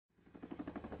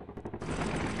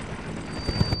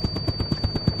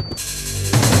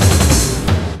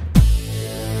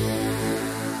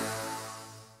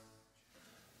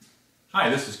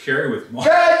this is Kerry with What?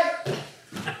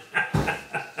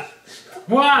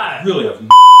 I really have no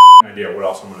idea what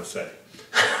else I'm going to say.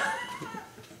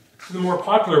 The more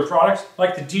popular products,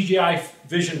 like the DJI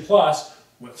Vision Plus,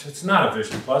 which it's not a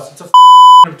Vision Plus, it's a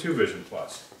Phantom 2 Vision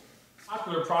Plus.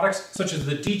 Popular products such as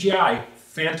the DJI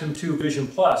Phantom 2 Vision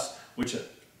Plus, which is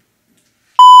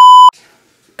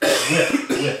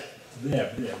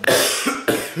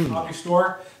hobby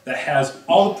store that has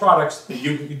all the products that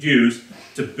you could use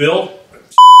to build.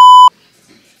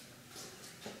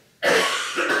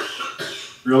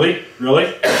 Really?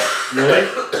 Really? Really?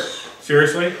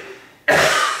 Seriously?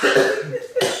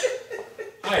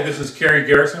 Hi, this is Kerry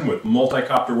Garrison with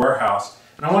Multicopter Warehouse,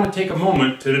 and I want to take a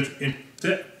moment to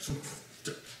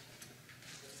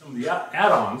some of the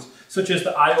add-ons, such as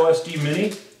the iOSD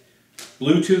Mini,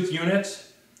 Bluetooth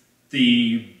units,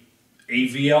 the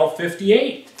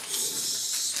AVL58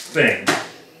 thing.